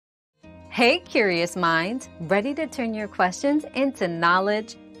Hey, curious minds, ready to turn your questions into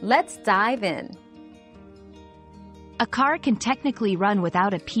knowledge? Let's dive in. A car can technically run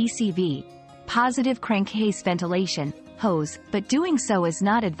without a PCV, positive crankcase ventilation, hose, but doing so is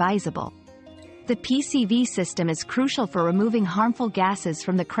not advisable. The PCV system is crucial for removing harmful gases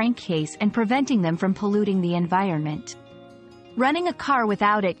from the crankcase and preventing them from polluting the environment. Running a car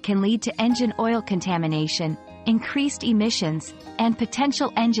without it can lead to engine oil contamination, increased emissions, and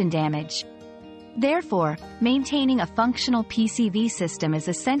potential engine damage. Therefore, maintaining a functional PCV system is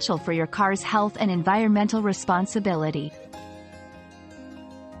essential for your car's health and environmental responsibility.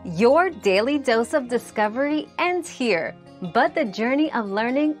 Your daily dose of discovery ends here, but the journey of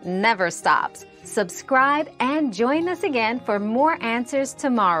learning never stops. Subscribe and join us again for more answers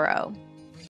tomorrow.